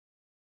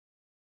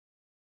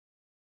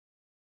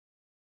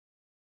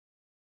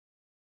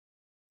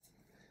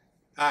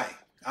Hi,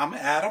 I'm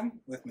Adam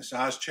with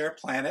Massage Chair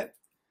Planet,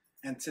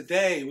 and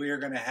today we are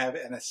going to have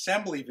an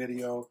assembly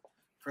video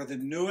for the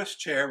newest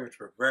chair, which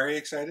we're very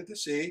excited to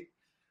see.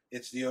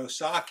 It's the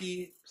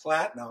Osaki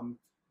Platinum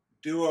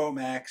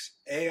DuoMax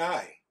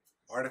AI,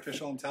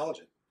 Artificial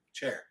Intelligent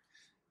chair.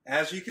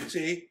 As you can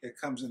see, it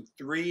comes in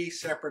 3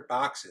 separate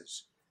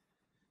boxes.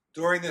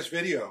 During this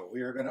video,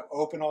 we are going to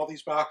open all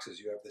these boxes.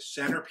 You have the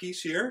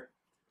centerpiece here,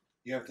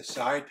 you have the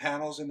side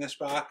panels in this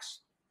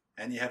box,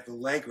 and you have the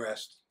leg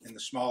rest in the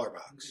smaller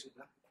box.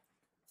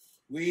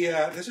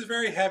 This is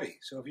very heavy,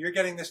 so if you're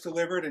getting this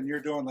delivered and you're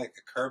doing like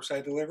a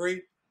curbside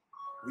delivery,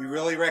 we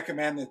really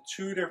recommend that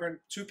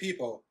two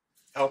people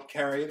help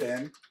carry it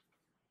in.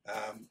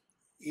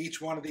 Each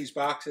one of these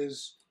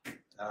boxes,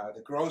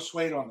 the gross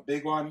weight on the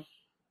big one,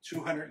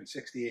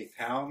 268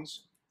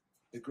 pounds.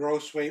 The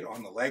gross weight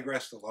on the leg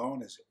rest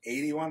alone is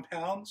 81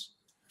 pounds.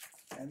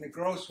 And the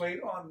gross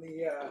weight on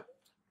the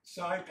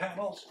side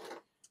panels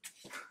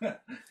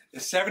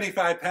is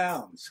 75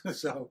 pounds.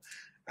 So,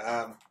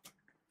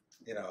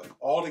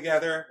 all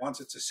together,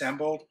 once it's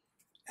assembled,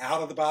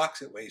 out of the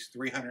box, it weighs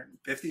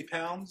 350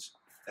 pounds.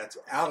 That's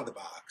out of the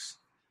box.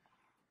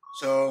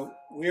 So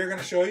we are going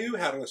to show you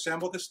how to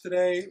assemble this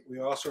today. We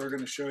also are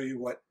going to show you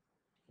what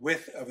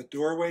width of a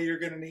doorway you're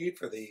going to need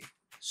for the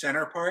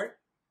center part.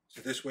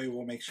 So this way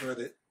we'll make sure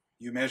that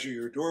you measure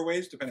your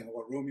doorways depending on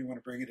what room you want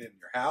to bring it in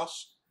your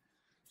house.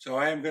 So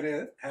I am going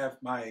to have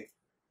my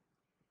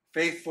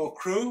faithful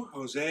crew,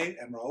 Jose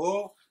and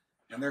Raul,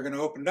 and they're going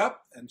to open it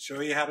up and show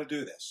you how to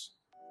do this.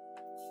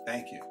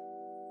 Thank you.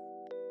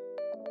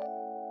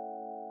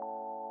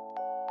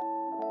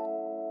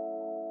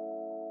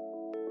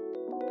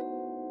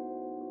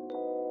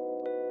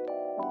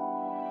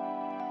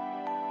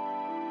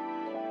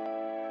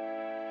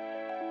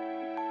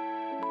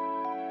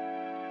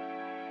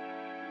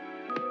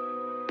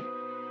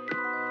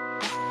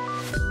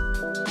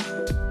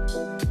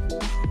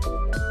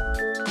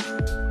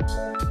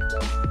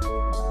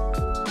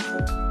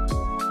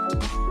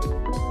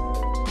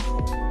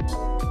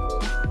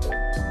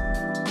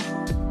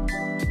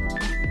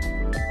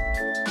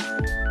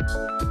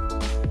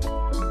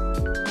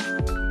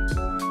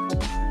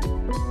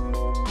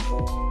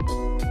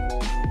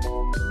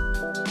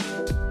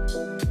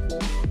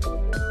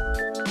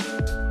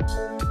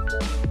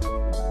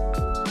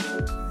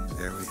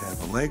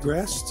 Leg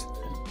rest,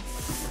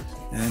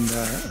 and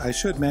I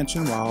should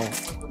mention while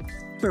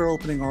we're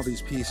opening all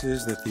these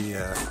pieces that the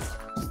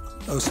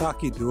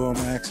Osaki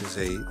DuoMax is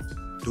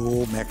a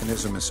dual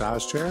mechanism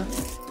massage chair,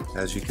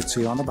 as you can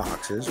see on the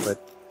boxes.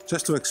 But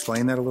just to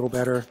explain that a little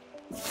better,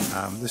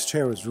 this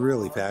chair was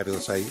really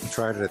fabulous. I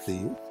tried it at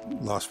the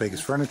Las Vegas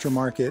Furniture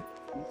Market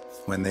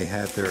when they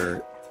had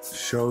their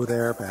show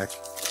there back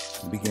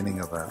the beginning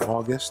of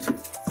August,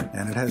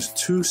 and it has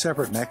 2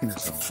 separate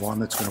mechanisms. One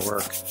that's going to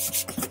work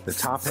the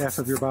top half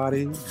of your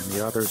body, and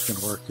the other is going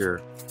to work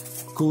your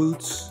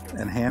glutes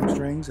and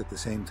hamstrings at the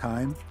same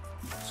time.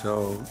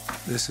 So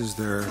this is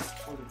their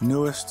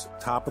newest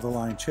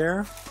top-of-the-line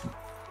chair,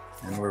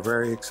 and we're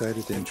very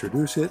excited to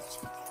introduce it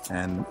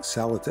and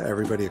sell it to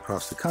everybody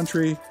across the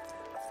country.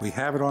 We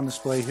have it on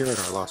display here at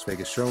our Las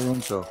Vegas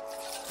showroom, so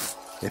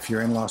if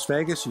you're in Las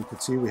Vegas, you can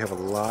see we have a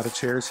lot of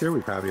chairs here.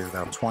 We probably have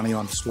about 20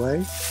 on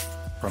display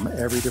from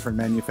every different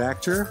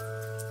manufacturer.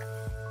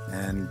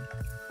 And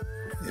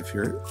if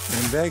you're in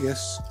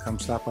Vegas, come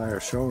stop by our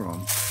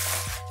showroom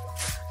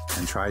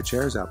and try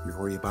chairs out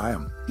before you buy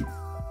them.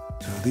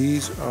 So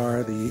these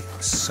are the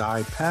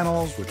side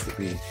panels, which would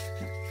be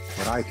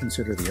what I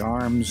consider the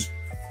arms.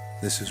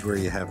 This is where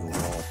you have the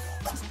little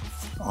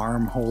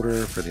arm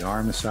holder for the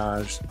arm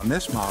massage. On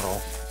this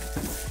model,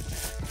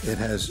 it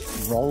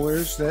has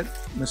rollers that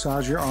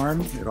massage your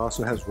arm. It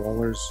also has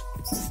rollers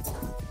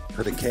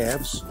for the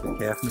calves. The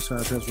calf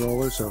massage has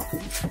rollers, so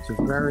it's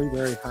a very,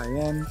 very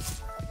high-end,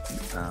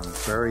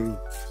 very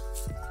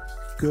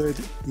good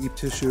deep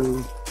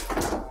tissue,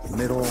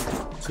 middle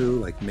too,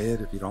 like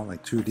mid. If you don't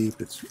like too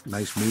deep, it's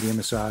nice medium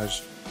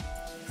massage.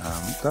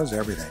 Does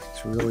everything.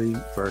 It's really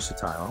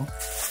versatile.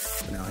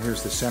 Now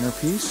here's the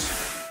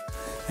centerpiece,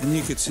 and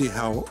you can see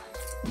how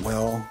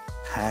well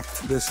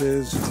packed this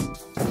is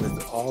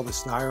with all the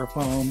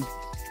styrofoam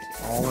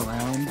all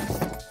around.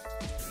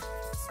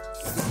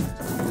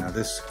 Now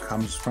this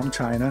comes from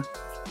China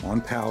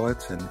on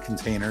pallets and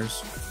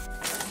containers.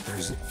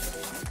 There's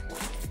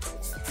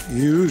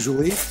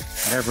usually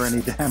never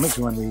any damage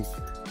when we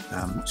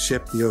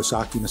ship the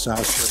Osaki massage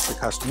chairs to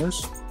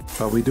customers,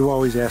 but we do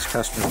always ask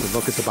customers to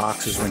look at the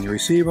boxes when you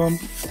receive them,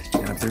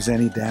 and if there's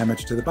any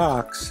damage to the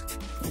box,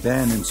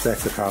 then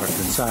inspect the product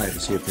inside to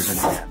see if there's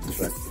any damage.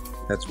 But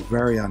that's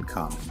very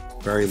uncommon,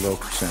 very low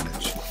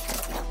percentage.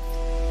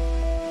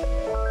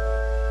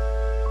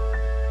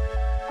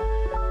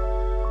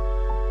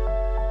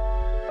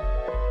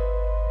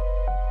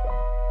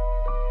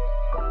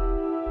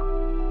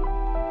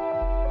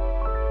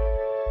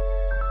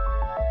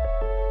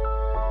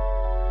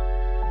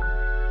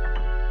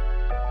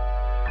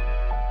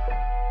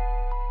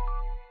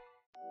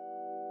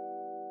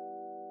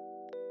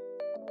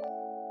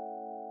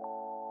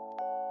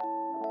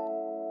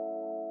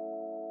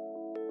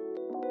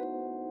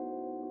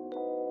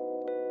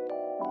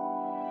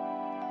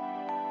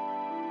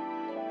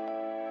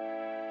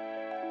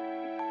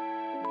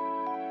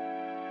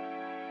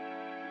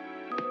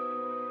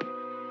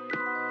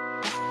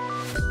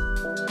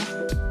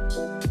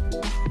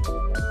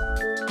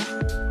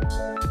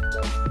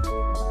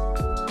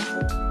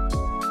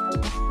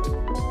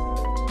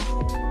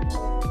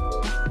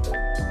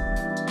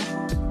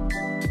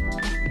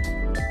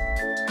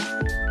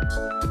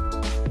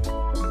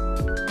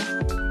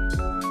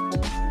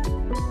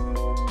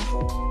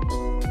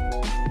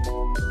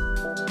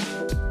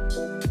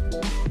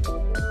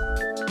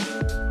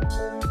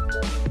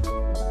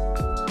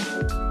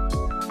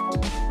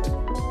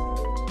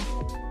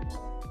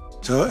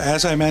 So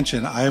as I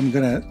mentioned, I'm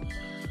going to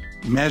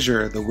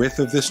measure the width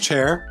of this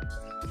chair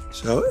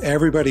so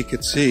everybody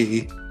could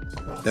see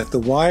that the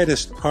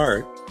widest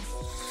part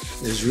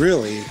is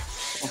really,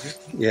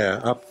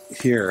 up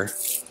here.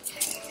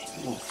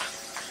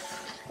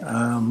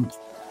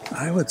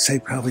 I would say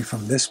probably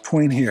from this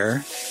point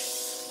here.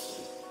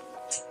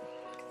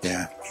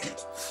 Yeah.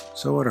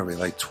 So what are we,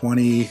 like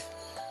 28,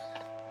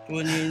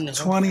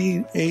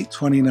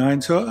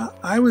 29? So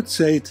I would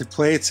say, to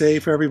play it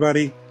safe,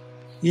 everybody,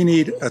 you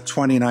need a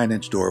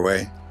 29-inch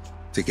doorway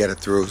to get it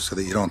through so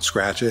that you don't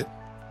scratch it.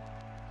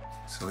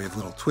 So we have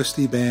little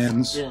twisty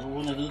bands. Yeah, I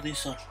want to do this.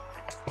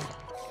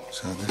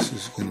 So this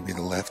is going to be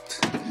the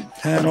left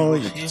panel.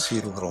 You can see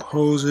the little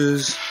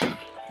hoses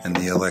and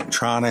the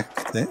electronic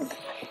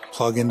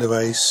plug-in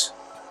device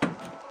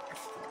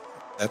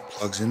that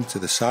plugs into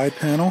the side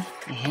panel.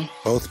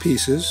 Both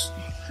pieces,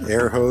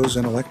 air hose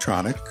and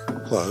electronic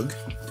plug.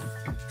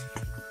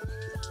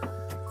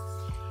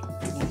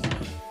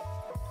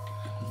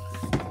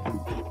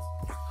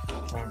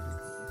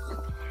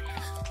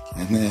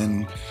 And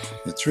then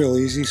it's real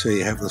easy. So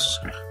you have this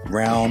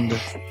round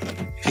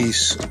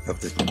piece of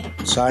the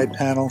side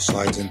panel,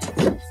 slides into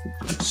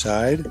the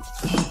side,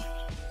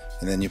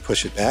 and then you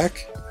push it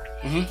back,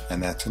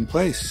 and that's in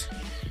place.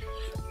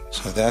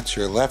 So that's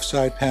your left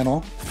side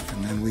panel.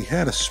 And then we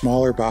had a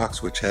smaller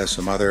box which has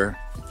some other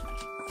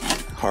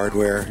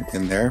hardware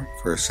in there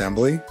for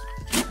assembly.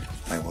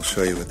 I will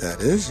show you what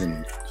that is in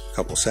a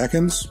couple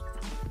seconds.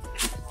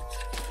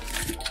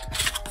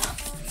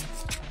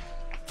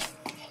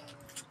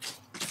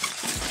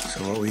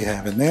 So what we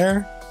have in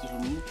there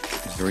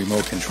is the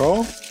remote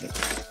control.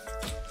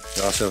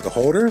 We also have the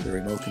holder, the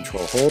remote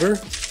control holder,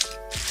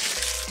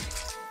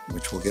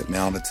 which will get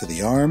mounted to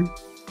the arm.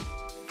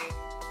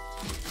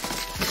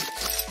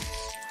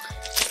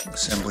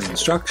 Assembly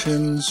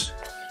instructions,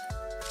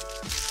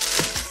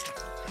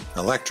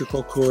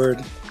 electrical cord.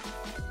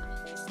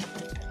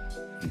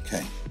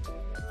 Okay.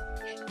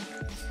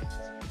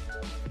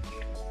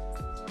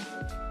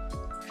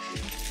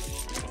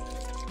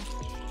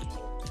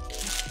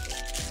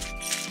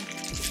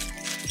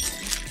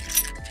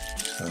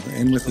 So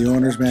in with the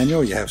owner's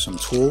manual, you have some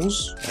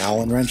tools,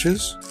 Allen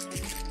wrenches,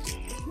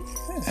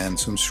 and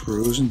some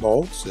screws and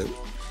bolts that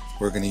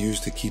we're going to use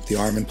to keep the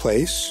arm in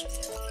place.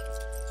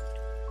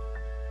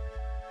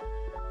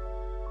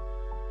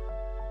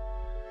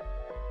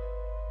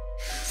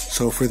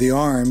 So for the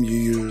arm, you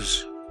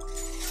use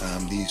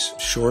these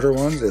shorter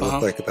ones. They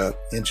look like about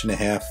 1.5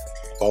 inch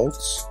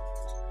bolts.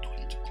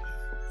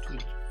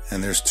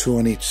 And there's 2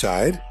 on each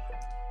side.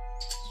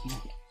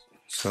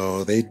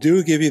 So they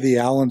do give you the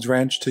Allen's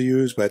wrench to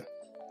use, but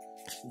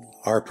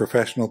our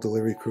professional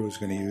delivery crew is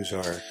going to use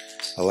our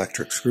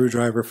electric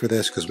screwdriver for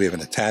this because we have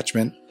an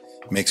attachment.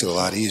 It makes it a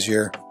lot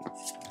easier.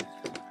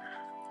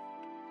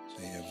 So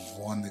you have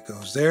one that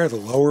goes there, the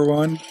lower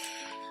one.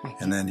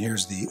 And then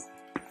here's the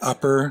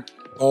upper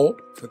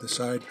bolt for the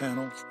side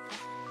panel.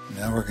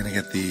 Now we're going to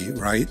get the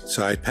right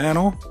side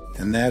panel,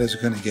 and that is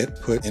going to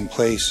get put in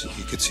place.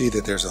 You can see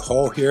that there's a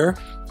hole here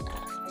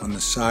on the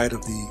side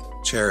of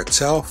the chair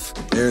itself.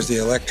 There's the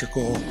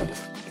electrical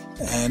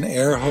and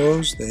air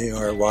hose. They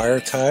are wire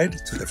tied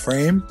to the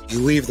frame. You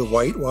leave the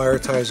white wire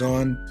ties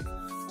on,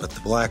 but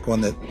the black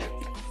one that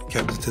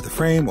kept it to the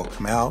frame will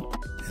come out,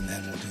 and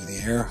then we'll do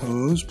the air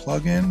hose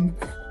plug-in.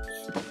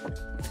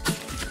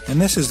 And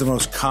this is the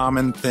most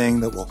common thing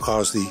that will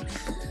cause the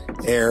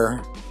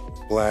air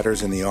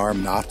bladders in the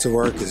arm not to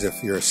work, is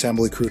if your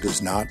assembly crew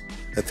does not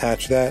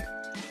attach that.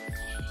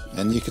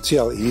 And you can see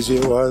how easy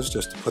it was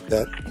just to put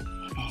that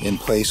in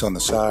place on the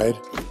side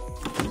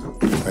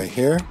right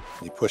here.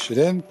 You push it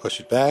in, push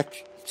it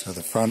back, so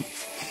the front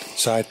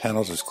side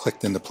panels is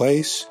clicked into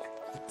place.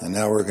 And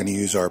now we're going to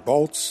use our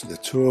bolts, the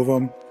 2 of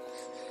them,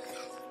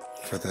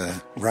 for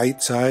the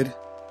right side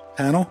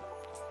panel.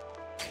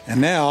 And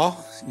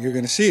now you're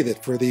going to see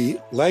that for the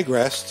leg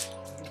rest,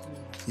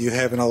 you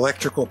have an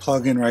electrical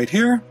plug-in right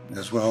here,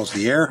 as well as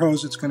the air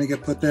hose that's going to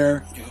get put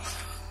there.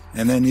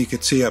 And then you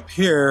can see up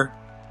here,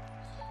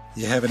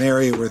 you have an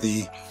area where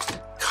the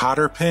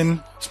cotter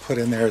pin is put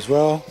in there as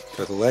well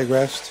for the leg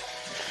rest.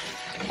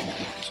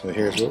 So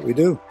here's what we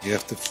do. You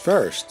have to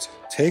first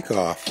take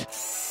off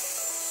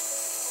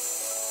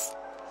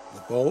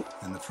the bolt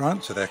in the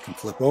front so that can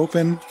flip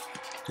open.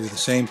 Do the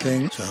same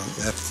thing, so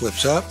that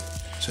flips up.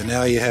 So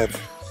now you have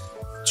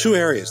 2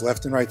 areas,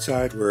 left and right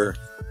side, where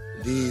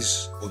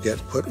these will get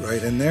put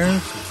right in there. So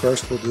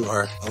first we'll do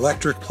our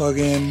electric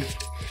plug-in,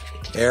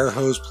 air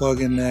hose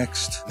plug-in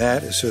next.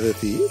 That is so that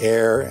the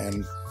air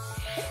and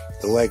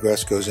the leg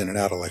rest goes in and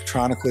out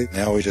electronically.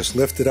 Now we just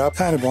lift it up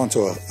kind of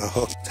onto a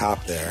hook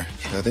top there.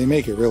 So they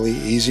make it really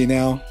easy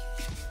now,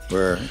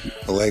 where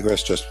the leg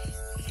rest just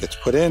gets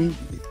put in.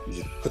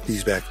 You put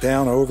these back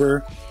down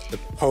over the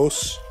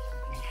posts.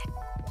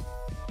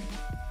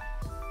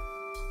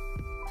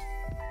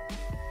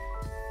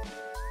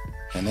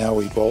 And now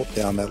we bolt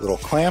down that little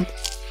clamp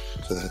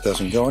so that it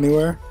doesn't go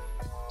anywhere.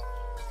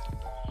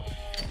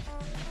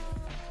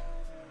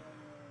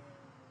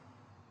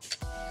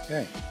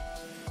 Okay.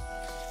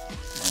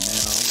 And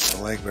now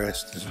leg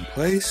rest is in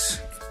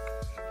place.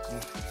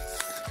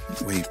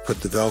 We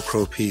put the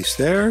Velcro piece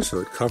there so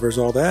it covers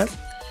all that.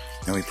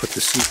 And we put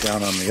the seat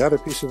down on the other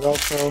piece of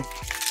Velcro.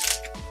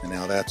 And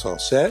now that's all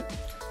set.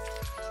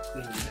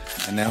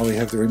 And now we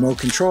have the remote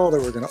control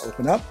that we're going to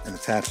open up and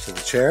attach to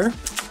the chair.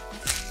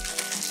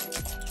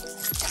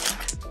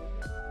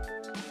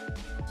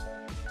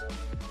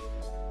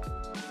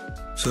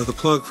 So the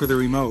plug for the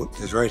remote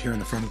is right here in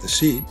the front of the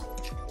seat.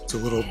 It's a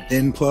little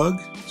DIN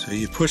plug. So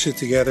you push it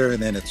together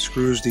and then it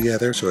screws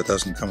together so it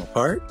doesn't come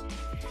apart.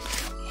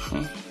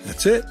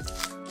 That's it.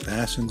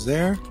 Fastens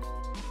there.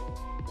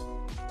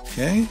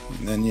 Okay,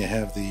 and then you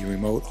have the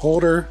remote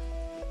holder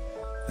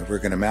that we're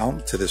going to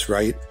mount to this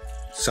right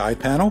side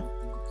panel.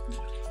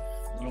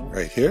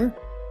 Right here.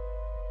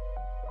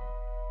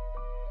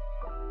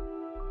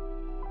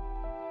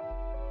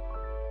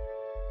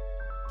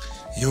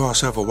 You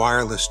also have a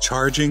wireless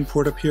charging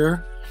port up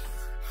here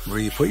where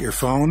you put your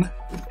phone.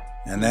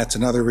 And that's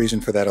another reason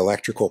for that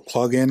electrical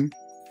plug-in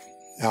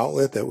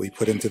outlet that we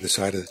put into the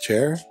side of the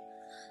chair.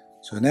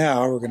 So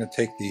now we're going to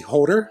take the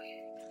holder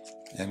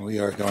and we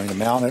are going to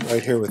mount it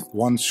right here with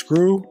one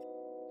screw.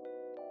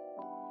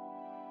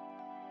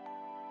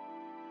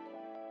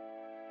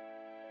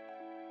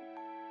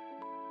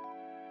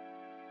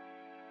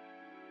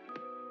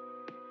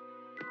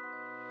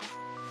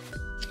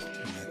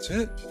 And that's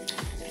it.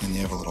 And you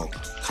have a little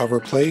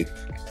cover plate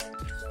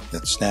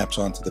that snaps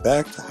onto the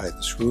back to hide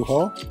the screw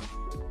hole.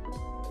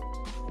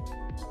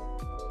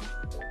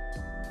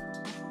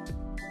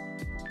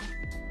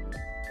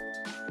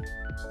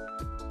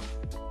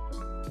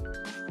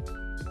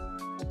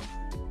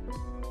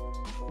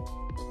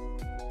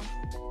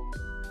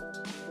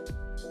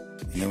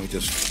 And then we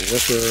just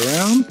flip her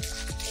around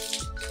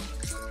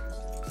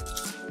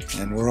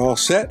and we're all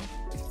set.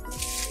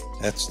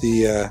 That's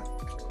the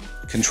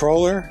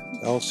controller,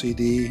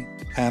 LCD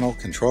panel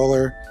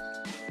controller.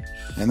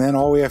 And then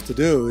all we have to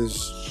do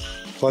is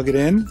plug it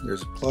in.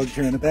 There's a plug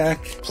here in the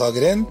back. Plug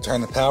it in, turn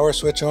the power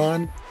switch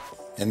on,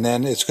 and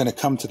then it's going to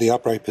come to the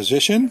upright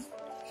position.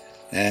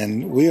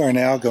 And we are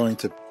now going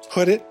to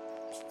put it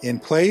in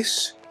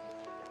place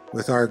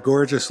with our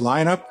gorgeous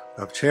lineup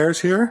of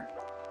chairs here.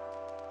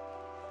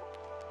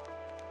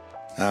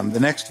 The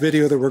next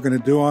video that we're going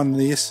to do on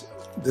this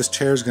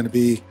chair is going to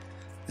be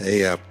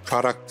a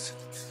product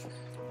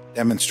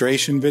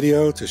demonstration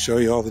video to show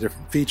you all the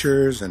different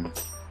features and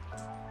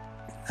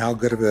how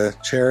good of a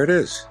chair it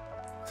is.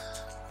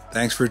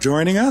 Thanks for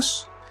joining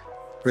us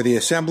for the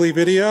assembly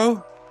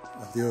video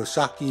of the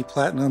Osaki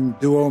Platinum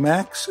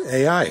DuoMax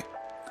AI.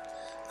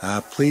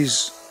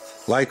 Please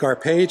like our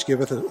page,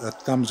 give it a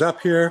thumbs up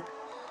here,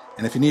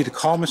 and if you need to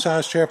call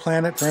Massage Chair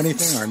Planet for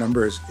anything, our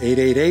number is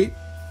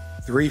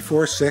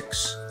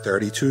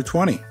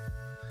 888-346-3220.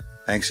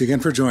 Thanks again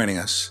for joining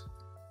us.